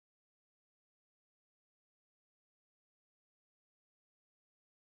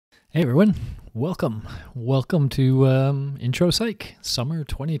Hey everyone, welcome to Intro Psych Summer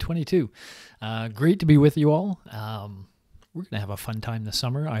 2022. Great to be with you all. We're going to have a fun time this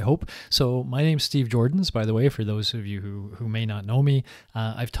summer, I hope. So my name's Steve Jordans, by the way, for those of you who may not know me.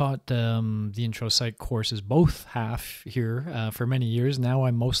 I've taught the Intro Psych courses, both half here for many years. Now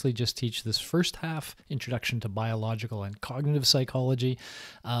I mostly just teach this first half, Introduction to Biological and Cognitive Psychology.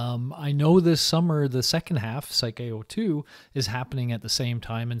 I know this summer, the second half, Psych AO2, is happening at the same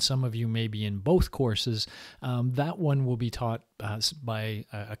time, and some of you may be in both courses. That one will be taught by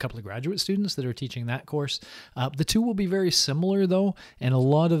a couple of graduate students that are teaching that course. The two will be very similar though, and a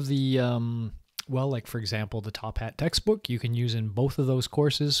lot of the like for example the TopHat textbook you can use in both of those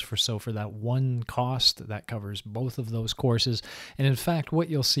courses for that one cost that covers both of those courses. And in fact what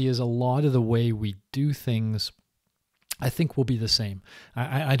you'll see is a lot of the way we do things I think will be the same.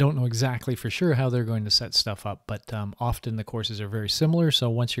 I don't know exactly for sure how they're going to set stuff up, but often the courses are very similar, so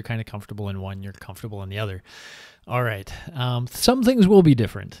once you're kind of comfortable in one, you're comfortable in the other. All right, some things will be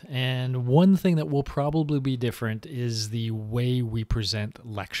different, and one thing that will probably be different is the way we present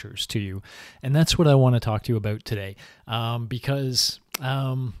lectures to you, and that's what I want to talk to you about today, because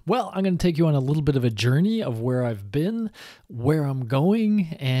I'm going to take you on a little bit of a journey of where I've been, where I'm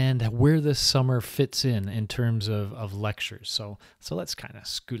going, and where this summer fits in terms of lectures. So let's kind of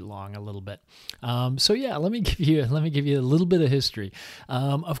scoot along a little bit. Let me give you a little bit of history.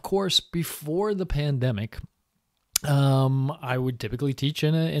 Of course, before the pandemic, I would typically teach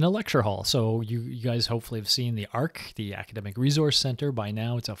in a lecture hall. So you guys hopefully have seen the ARC, the Academic Resource Center. By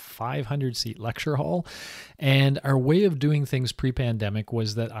now it's a 500-seat lecture hall. And our way of doing things pre-pandemic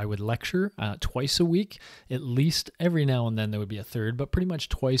was that I would lecture twice a week, at least. Every now and then there would be a third, but pretty much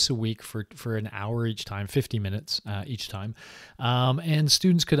twice a week for an hour each time, 50 minutes each time. And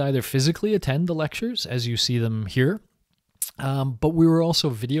students could either physically attend the lectures as you see them here, but we were also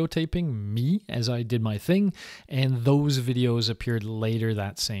videotaping me as I did my thing, and those videos appeared later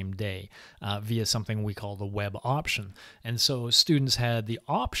that same day via something we call the web option. And so students had the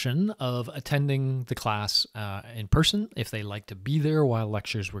option of attending the class in person if they liked to be there while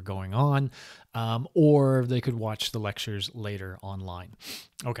lectures were going on, or they could watch the lectures later online.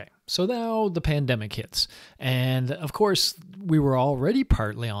 Okay, so now the pandemic hits, and of course we were already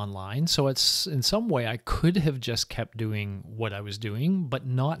partly online, so it's in some way I could have just kept doing what I was doing but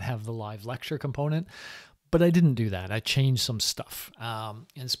not have the live lecture component, but I didn't do that. I changed some stuff, and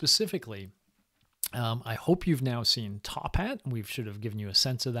specifically I hope you've now seen TopHat. We should have given you a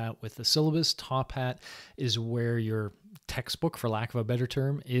sense of that with the syllabus. TopHat is where your textbook, for lack of a better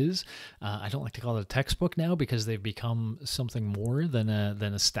term, is. I don't like to call it a textbook now because they've become something more than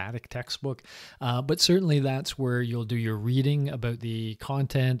a static textbook. But certainly that's where you'll do your reading about the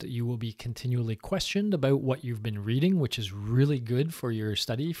content. You will be continually questioned about what you've been reading, which is really good for your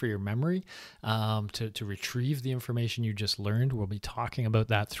study, for your memory, to retrieve the information you just learned. We'll be talking about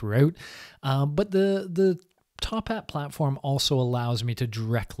that throughout. But the TopHat platform also allows me to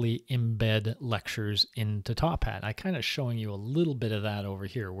directly embed lectures into TopHat. I kind of showing you a little bit of that over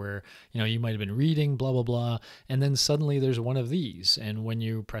here where, you might have been reading, blah, blah, blah, and then suddenly there's one of these. And when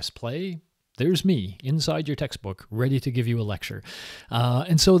you press play, there's me inside your textbook ready to give you a lecture.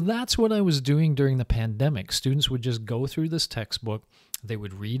 And so that's what I was doing during the pandemic. Students would just go through this textbook. They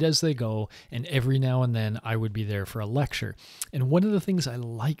would read as they go, and every now and then I would be there for a lecture. And one of the things I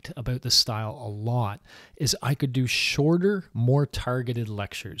liked about this style a lot is I could do shorter, more targeted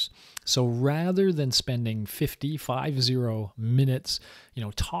lectures. So rather than spending 50 minutes,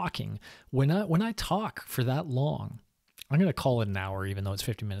 talking, when I talk for that long, I'm going to call it an hour, even though it's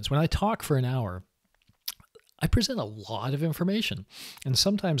 50 minutes. When I talk for an hour, I present a lot of information, and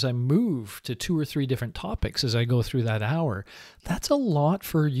sometimes I move to 2 or 3 different topics as I go through that hour. That's a lot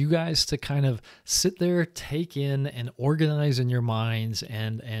for you guys to kind of sit there, take in, and organize in your minds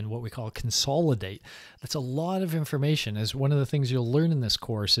and what we call consolidate. That's a lot of information, as one of the things you'll learn in this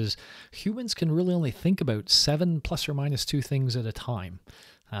course is humans can really only think about 7 plus or minus 2 things at a time.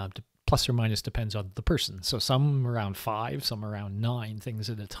 Plus or minus depends on the person. So some around 5, some around 9 things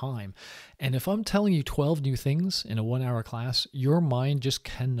at a time. And if I'm telling you 12 new things in a 1-hour class, your mind just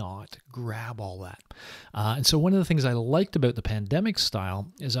cannot grab all that. And so one of the things I liked about the pandemic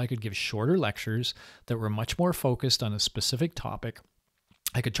style is I could give shorter lectures that were much more focused on a specific topic.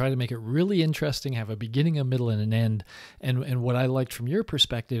 I could try to make it really interesting, have a beginning, a middle, and an end. And what I liked from your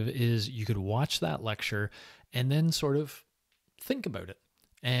perspective is you could watch that lecture and then sort of think about it.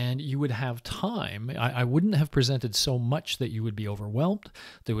 And you would have time. I wouldn't have presented so much that you would be overwhelmed.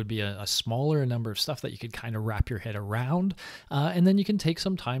 There would be a smaller number of stuff that you could kind of wrap your head around. And then you can take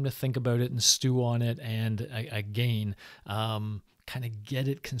some time to think about it and stew on it and again, kind of get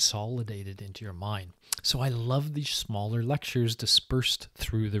it consolidated into your mind. So I love these smaller lectures dispersed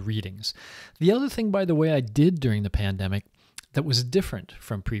through the readings. The other thing, by the way, I did during the pandemic that was different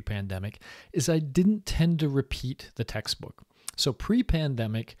from pre-pandemic is I didn't tend to repeat the textbook. So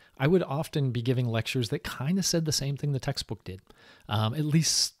pre-pandemic, I would often be giving lectures that kind of said the same thing the textbook did. At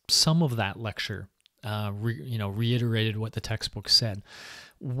least some of that lecture reiterated what the textbook said.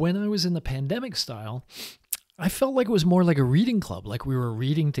 When I was in the pandemic style, I felt like it was more like a reading club, like we were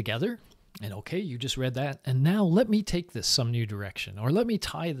reading together. And okay, you just read that, and now let me take this some new direction, or let me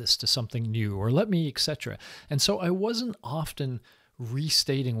tie this to something new, or let me, etc. And so I wasn't often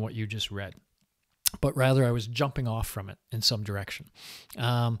restating what you just read, but rather I was jumping off from it in some direction.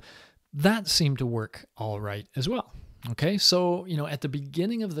 That seemed to work all right as well. Okay, so, at the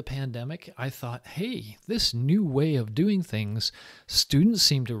beginning of the pandemic, I thought, hey, this new way of doing things, students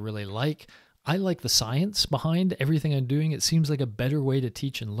seem to really like. I like the science behind everything I'm doing. It seems like a better way to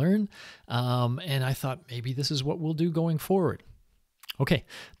teach and learn. And I thought maybe this is what we'll do going forward. Okay,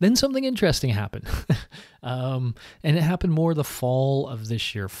 then something interesting happened. And it happened more the fall of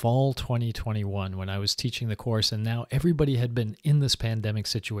this year, fall 2021, when I was teaching the course. And now everybody had been in this pandemic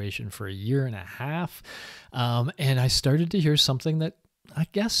situation for a year and a half. And I started to hear something that I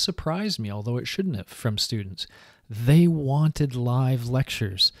guess surprised me, although it shouldn't have, from students. They wanted live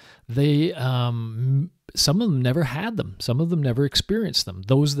lectures. Some of them never had them. Some of them never experienced them.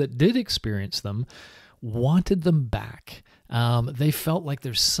 Those that did experience them wanted them back. They felt like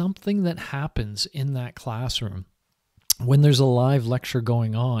there's something that happens in that classroom when there's a live lecture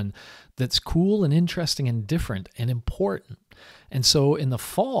going on that's cool and interesting and different and important. And so in the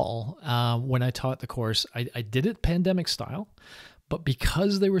fall, when I taught the course, I did it pandemic style. But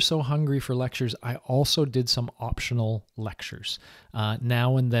because they were so hungry for lectures, I also did some optional lectures.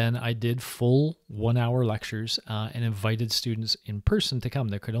 Now and then I did full 1-hour lectures and invited students in person to come.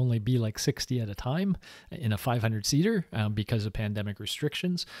 There could only be like 60 at a time in a 500-seater because of pandemic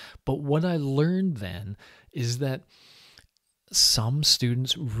restrictions. But what I learned then is that some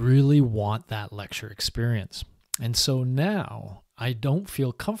students really want that lecture experience. And so now I don't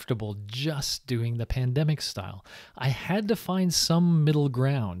feel comfortable just doing the pandemic style. I had to find some middle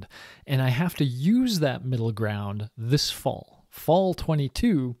ground, and I have to use that middle ground this fall. Fall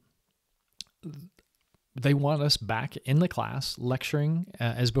 22, they want us back in the class lecturing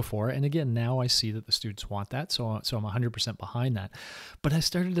as before. And again, now I see that the students want that, so I'm 100% behind that. But I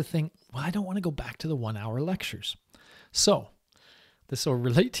started to think, well, I don't want to go back to the 1-hour lectures. So this will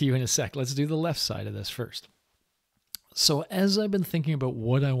relate to you in a sec. Let's do the left side of this first. So as I've been thinking about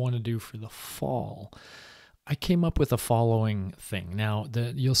what I want to do for the fall, I came up with the following thing. Now,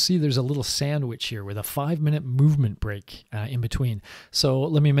 you'll see there's a little sandwich here with a 5-minute movement break in between. So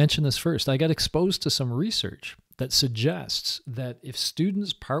let me mention this first. I got exposed to some research that suggests that if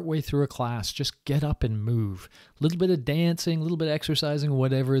students partway through a class just get up and move, a little bit of dancing, a little bit of exercising,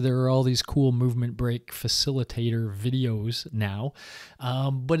 whatever, there are all these cool movement break facilitator videos now.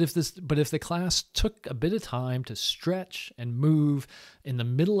 But if the class took a bit of time to stretch and move in the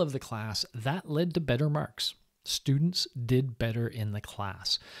middle of the class, that led to better marks. Students did better in the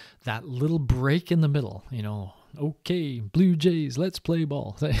class. That little break in the middle, okay, Blue Jays, let's play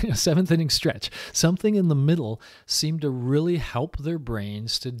ball. 7th inning stretch. Something in the middle seemed to really help their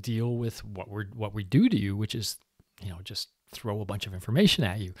brains to deal with what we do to you, which is, just throw a bunch of information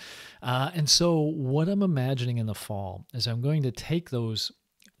at you. And so what I'm imagining in the fall is I'm going to take those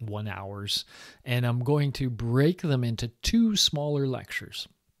 1 hours and I'm going to break them into 2 smaller lectures.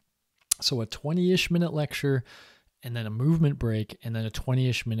 So a 20-ish minute lecture, and then a movement break, and then a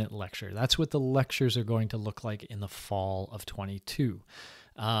 20-ish minute lecture. That's what the lectures are going to look like in the fall of 22.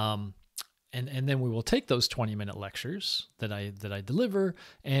 And then we will take those 20-minute lectures that I deliver,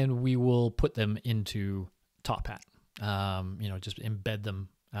 and we will put them into TopHat. Just embed them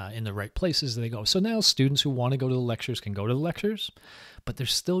in the right places they go. So now students who want to go to the lectures can go to the lectures, but they're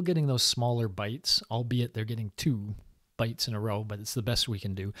still getting those smaller bites, albeit they're getting 2 bites in a row, but it's the best we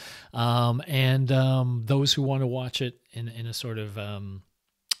can do. Those who want to watch it in a sort of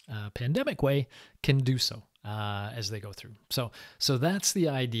pandemic way can do so as they go through. So that's the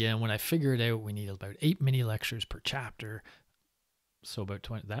idea. And when I figure it out, we need about 8 mini lectures per chapter. So about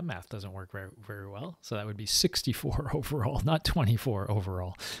 20, that math doesn't work very, very well. So that would be 64 overall, not 24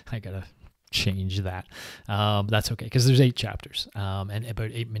 overall. I got to change that. That's okay, because there's 8 chapters and about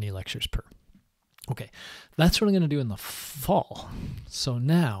 8 mini lectures per. Okay, that's what I'm going to do in the fall. So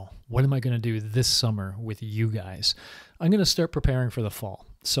now, what am I going to do this summer with you guys? I'm going to start preparing for the fall.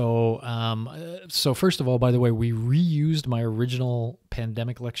 So first of all, by the way, we reused my original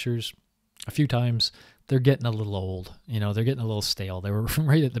pandemic lectures a few times, they're getting a little old. They're getting a little stale. They were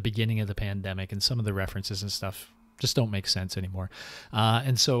right at the beginning of the pandemic, and some of the references and stuff just don't make sense anymore.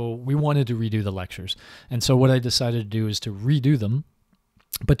 And so we wanted to redo the lectures. And so what I decided to do is to redo them,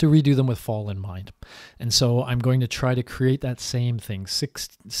 but to redo them with fall in mind. And so I'm going to try to create that same thing,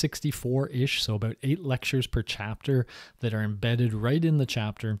 64-ish, so about 8 lectures per chapter that are embedded right in the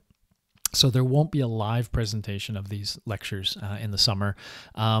chapter. So there won't be a live presentation of these lectures in the summer,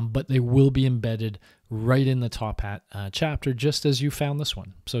 but they will be embedded right in the TopHat chapter, just as you found this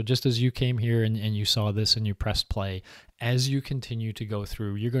one. So just as you came here and you saw this and you pressed play, as you continue to go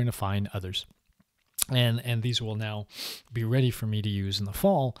through, you're going to find others. And these will now be ready for me to use in the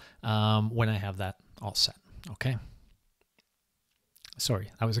fall when I have that all set. Okay.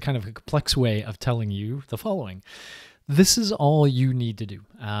 Sorry, that was a kind of a complex way of telling you the following. This is all you need to do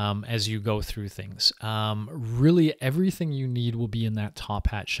as you go through things. Really, everything you need will be in that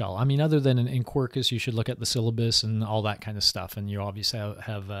TopHat shell. I mean, other than in Quarkus, you should look at the syllabus and all that kind of stuff, and you obviously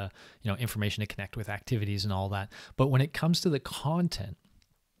have information to connect with activities and all that. But when it comes to the content,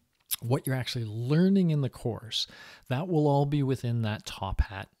 what you're actually learning in the course, that will all be within that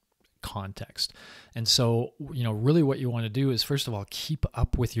TopHat context. And so, really what you want to do is, first of all, keep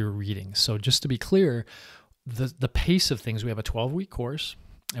up with your reading. So just to be clear, the pace of things, we have a 12-week course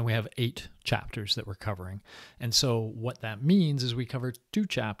and we have 8 chapters that we're covering. And so what that means is we cover 2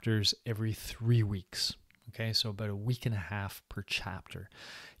 chapters every 3 weeks. Okay, so about a week and a half per chapter.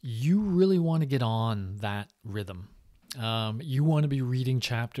 You really want to get on that rhythm. You want to be reading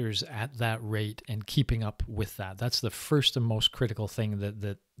chapters at that rate and keeping up with that. That's the first and most critical thing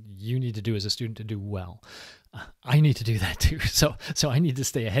that you need to do as a student to do well. I need to do that too. So I need to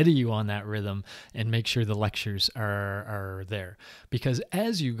stay ahead of you on that rhythm and make sure the lectures are there. Because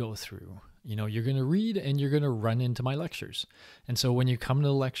as you go through, you're going to read and you're going to run into my lectures. And so when you come to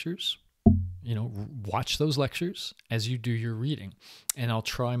the lectures, watch those lectures as you do your reading. And I'll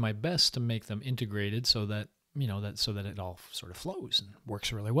try my best to make them integrated so that it all sort of flows and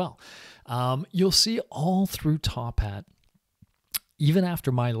works really well. You'll see all through TopHat, even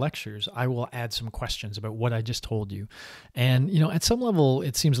after my lectures, I will add some questions about what I just told you. And, at some level,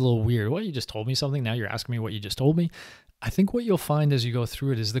 it seems a little weird. Well, you just told me something. Now you're asking me what you just told me. I think what you'll find as you go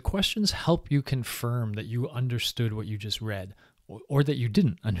through it is the questions help you confirm that you understood what you just read, or that you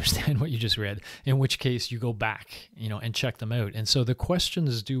didn't understand what you just read, in which case you go back, and check them out. And so the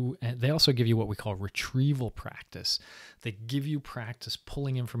questions they also give you what we call retrieval practice. They give you practice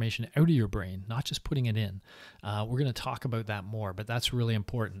pulling information out of your brain, not just putting it in. We're going to talk about that more, but that's really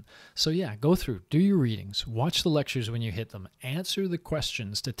important. So yeah, go through, do your readings, watch the lectures when you hit them, answer the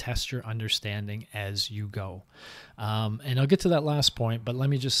questions to test your understanding as you go. And I'll get to that last point, but let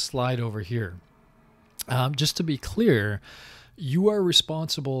me just slide over here. Just to be clear, you are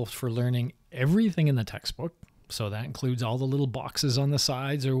responsible for learning everything in the textbook. So that includes all the little boxes on the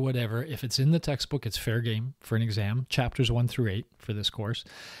sides or whatever. If it's in the textbook, it's fair game for an exam, chapters 1 through 8 for this course.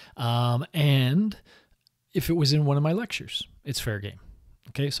 And if it was in one of my lectures, it's fair game.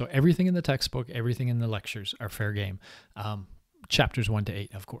 Okay, so everything in the textbook, everything in the lectures are fair game. Chapters 1 to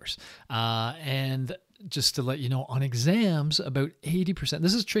 8, of course. And just to let you know, on exams, about 80%,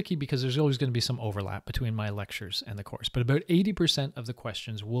 this is tricky because there's always going to be some overlap between my lectures and the course, but about 80% of the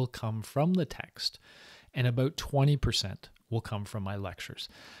questions will come from the text and about 20% will come from my lectures.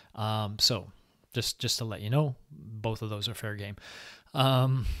 So just to let you know, both of those are fair game.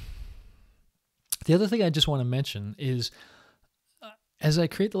 The other thing I just want to mention is as I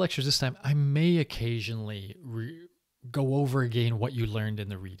create the lectures this time, I may occasionally go over again what you learned in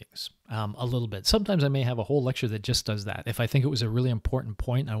the readings a little bit. Sometimes I may have a whole lecture that just does that. If I think it was a really important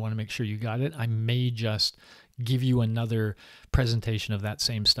point, I want to make sure you got it, I may just give you another presentation of that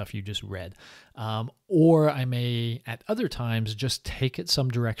same stuff you just read. Or I may, at other times, just take it some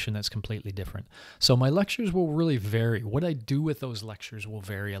direction that's completely different. So my lectures will really vary. What I do with those lectures will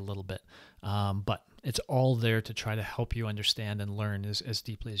vary a little bit. But it's all there to try to help you understand and learn as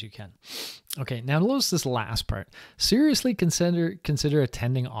deeply as you can. Okay, now notice this last part. Seriously consider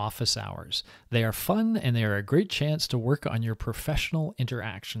attending office hours. They are fun and they are a great chance to work on your professional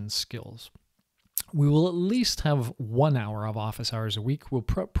interaction skills. We will at least have 1 hour of office hours a week. We'll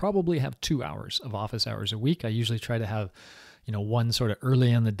probably have 2 hours of office hours a week. I usually try to have one sort of early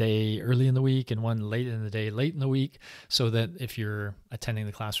in the day, early in the week, and one late in the day, late in the week, so that if you're attending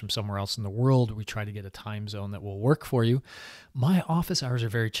the class from somewhere else in the world, we try to get a time zone that will work for you. My office hours are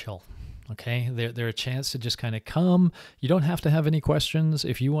very chill. Okay, they're a chance to just kind of come. You don't have to have any questions.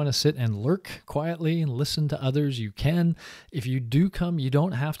 If you want to sit and lurk quietly and listen to others, you can. If you do come, you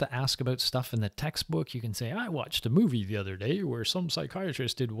don't have to ask about stuff in the textbook. You can say, I watched a movie the other day where some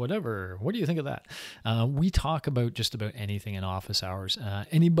psychiatrist did whatever. What do you think of that? We talk about just about anything in office hours.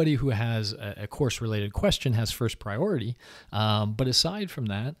 Anybody who has a course-related question has first priority. But aside from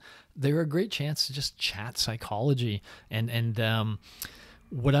that, they're a great chance to just chat psychology and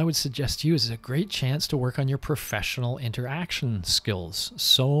what I would suggest to you is a great chance to work on your professional interaction skills.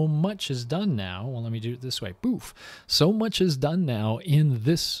 So much is done now. Well, let me do it this way. Boof. So much is done now in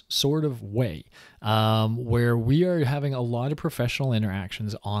this sort of way, where we are having a lot of professional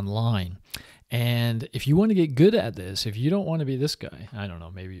interactions online. And if you want to get good at this, if you don't want to be this guy, I don't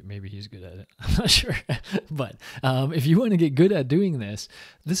know, maybe he's good at it. I'm not sure. But if you want to get good at doing this,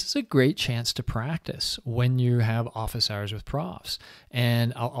 this is a great chance to practice when you have office hours with profs.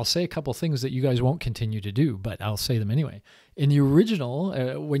 And I'll say a couple things that you guys won't continue to do, but I'll say them anyway. In the original,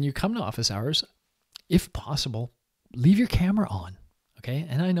 when you come to office hours, if possible, leave your camera on. Okay.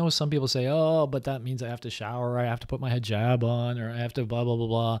 And I know some people say, oh, but that means I have to shower, I have to put my hijab on, or I have to blah, blah, blah,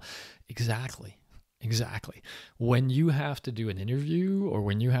 blah. Exactly. When you have to do an interview or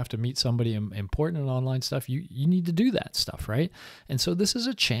when you have to meet somebody important in online stuff, you need to do that stuff, right? And so this is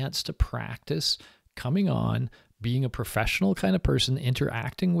a chance to practice coming on, being a professional kind of person,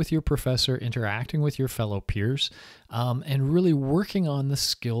 interacting with your professor, interacting with your fellow peers, and really working on the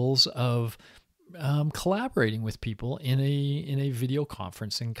skills of collaborating with people in a video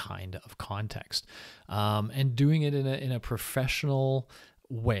conferencing kind of context, and doing it in a professional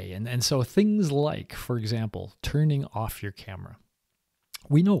way. And so things like, for example, turning off your camera.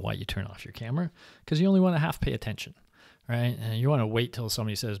 We know why you turn off your camera, because you only want to half pay attention, right? And you want to wait till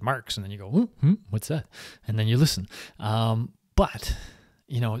somebody says Marks, and then you go, what's that? And then you listen. But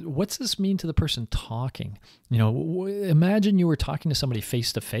what's this mean to the person talking? Imagine you were talking to somebody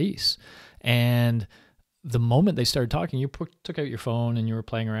face to face, and the moment they started talking, you took out your phone and you were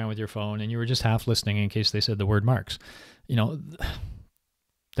playing around with your phone and you were just half listening in case they said the word Marks.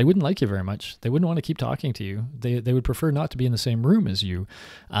 They wouldn't like you very much. They wouldn't want to keep talking to you. They would prefer not to be in the same room as you.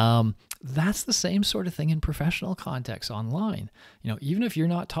 That's the same sort of thing in professional context online. Even if you're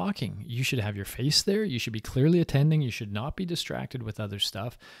not talking, you should have your face there. You should be clearly attending. You should not be distracted with other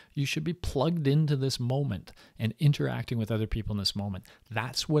stuff. You should be plugged into this moment and interacting with other people in this moment.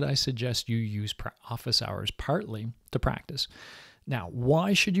 That's what I suggest you use office hours partly to practice. Now,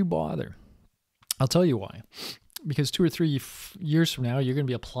 why should you bother? I'll tell you why. Because 2 or 3 years from now, you're going to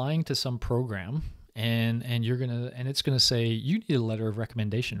be applying to some program, and it's going to say you need a letter of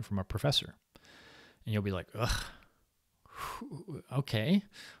recommendation from a professor, and you'll be like, ugh, okay.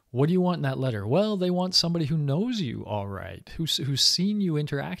 What do you want in that letter? Well, they want somebody who knows you all right, who's seen you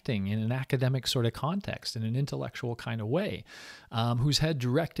interacting in an academic sort of context, in an intellectual kind of way, who's had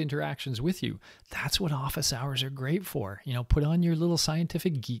direct interactions with you. That's what office hours are great for. Put on your little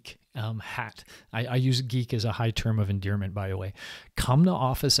scientific geek hat. I use geek as a high term of endearment, by the way. Come to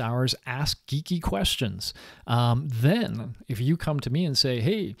office hours, ask geeky questions. Then if you come to me and say,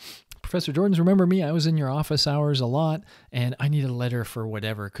 hey, Professor Jordans, remember me? I was in your office hours a lot, and I need a letter for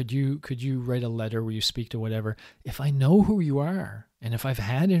whatever. Could you write a letter where you speak to whatever? If I know who you are, and if I've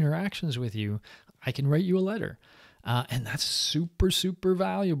had interactions with you, I can write you a letter. And that's super, super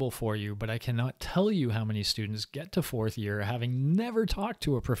valuable for you. But I cannot tell you how many students get to 4th year having never talked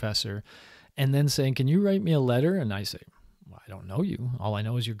to a professor and then saying, can you write me a letter? And I say, well, I don't know you. All I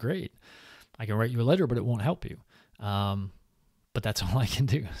know is you're great. I can write you a letter, but it won't help you. But that's all I can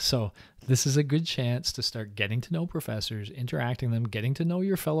do. So this is a good chance to start getting to know professors, interacting them, getting to know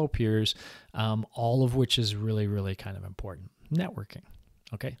your fellow peers, all of which is really, really kind of important. Networking.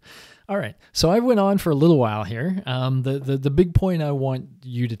 Okay. All right. So I went on for a little while here. The big point I want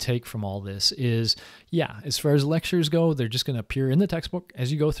you to take from all this is, as far as lectures go, they're just going to appear in the textbook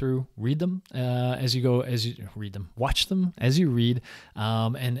as you go through, read them watch them as you read,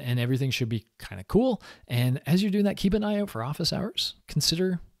 and everything should be kind of cool. And as you're doing that, keep an eye out for office hours.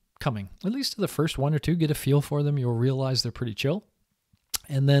 Consider coming, at least to the first 1 or 2, get a feel for them. You'll realize they're pretty chill.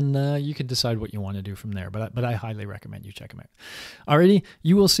 And then you can decide what you want to do from there. But I highly recommend you check them out. Alrighty,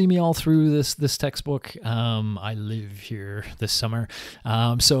 you will see me all through this textbook. I live here this summer.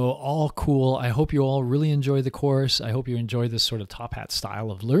 So all cool. I hope you all really enjoy the course. I hope you enjoy this sort of TopHat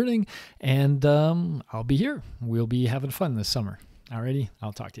style of learning. And I'll be here. We'll be having fun this summer. Alrighty,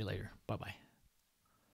 I'll talk to you later. Bye-bye.